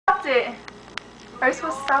stopped it. Are you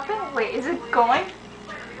supposed to stop it? Wait, is it going?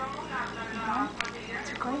 No.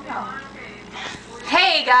 Is it going? Oh.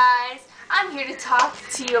 Hey guys, I'm here to talk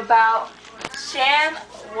to you about Sham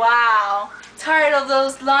Wow. Tired of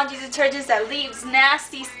those laundry detergents that leaves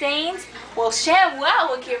nasty stains? Well, Sham Wow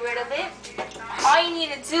will get rid of it. All you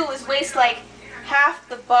need to do is waste like half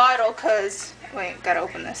the bottle, cause wait, gotta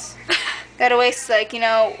open this. Gotta waste like, you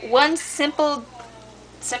know, one simple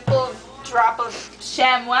drop of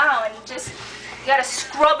Sham Wow, and just you gotta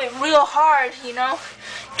scrub it real hard, you know.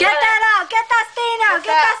 Get that out! Get that stain out!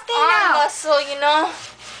 Get that stain out! Muscle, you know.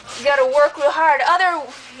 You gotta work real hard. Other,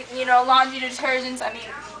 you know, laundry detergents, I mean,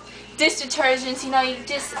 dish detergents, you know, you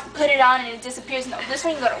just put it on and it disappears. No, this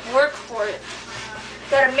one you gotta work for it.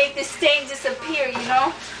 You gotta make this stain disappear, you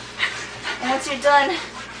know. And once you're done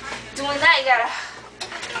doing that, you gotta,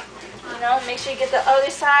 you know, make sure you get the other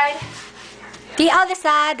side. The other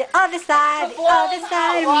side, the other side, the other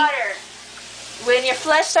side. Water. When your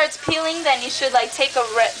flesh starts peeling, then you should like take a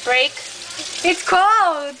break. It's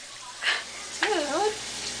cold. Dude.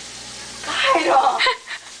 God.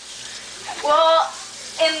 Well,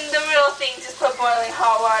 in the real thing, just put boiling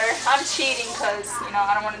hot water. I'm cheating because, you know,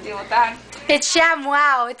 I don't want to deal with that. It's Sham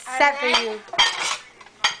Wow. It's set for you.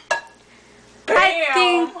 Bam. I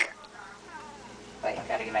think. Wait,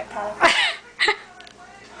 gotta get my powder.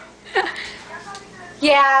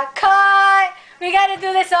 Yeah, cut. We gotta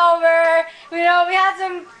do this over. You know, we had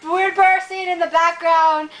some weird person in the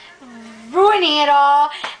background ruining it all.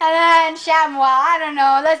 And then Sham Wow, I don't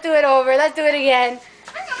know. Let's do it over. Let's do it again.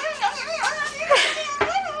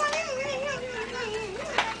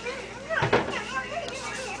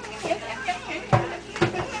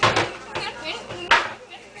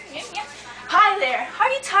 Hi there. Are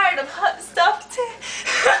you tired of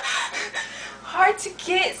hard to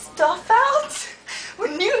get stuff out?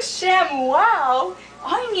 With new Sham Wow,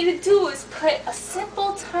 all you need to do is put a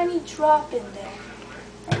simple tiny drop in there.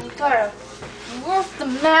 And you gotta work the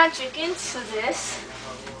magic into this.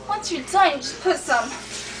 Once you're done, you just put some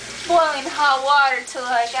boiling hot water to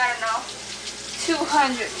like, I don't know,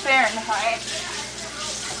 200 Fahrenheit.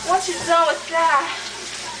 Once you're done with that,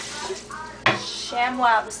 Sham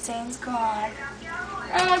Wow, the stain's gone.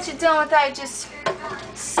 And once you're done with that, you just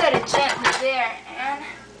set it gently there and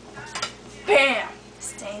bam!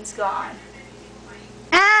 Stain's gone.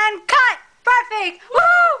 And cut! Perfect!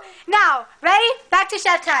 Woo! Now, ready? Back to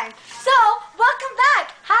chef time. So, welcome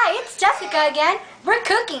back. Hi, it's Jessica again. We're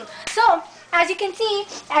cooking. So, as you can see,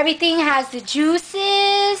 everything has the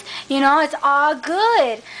juices. You know, it's all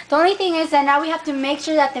good. The only thing is that now we have to make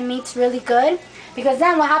sure that the meat's really good. Because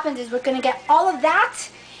then what happens is we're going to get all of that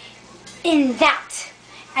in that.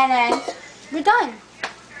 And then we're done.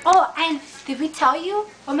 Oh, and did we tell you?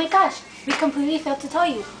 Oh my gosh. We completely failed to tell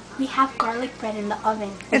you. We have garlic bread in the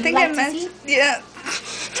oven. I think I mentioned, yeah.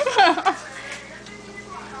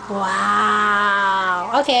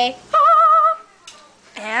 Wow. Okay.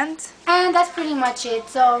 And that's pretty much it.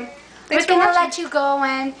 So we're gonna let you go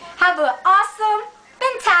and have an awesome,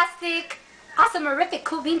 fantastic, awesome, horrific,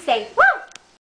 cool beans day. Woo!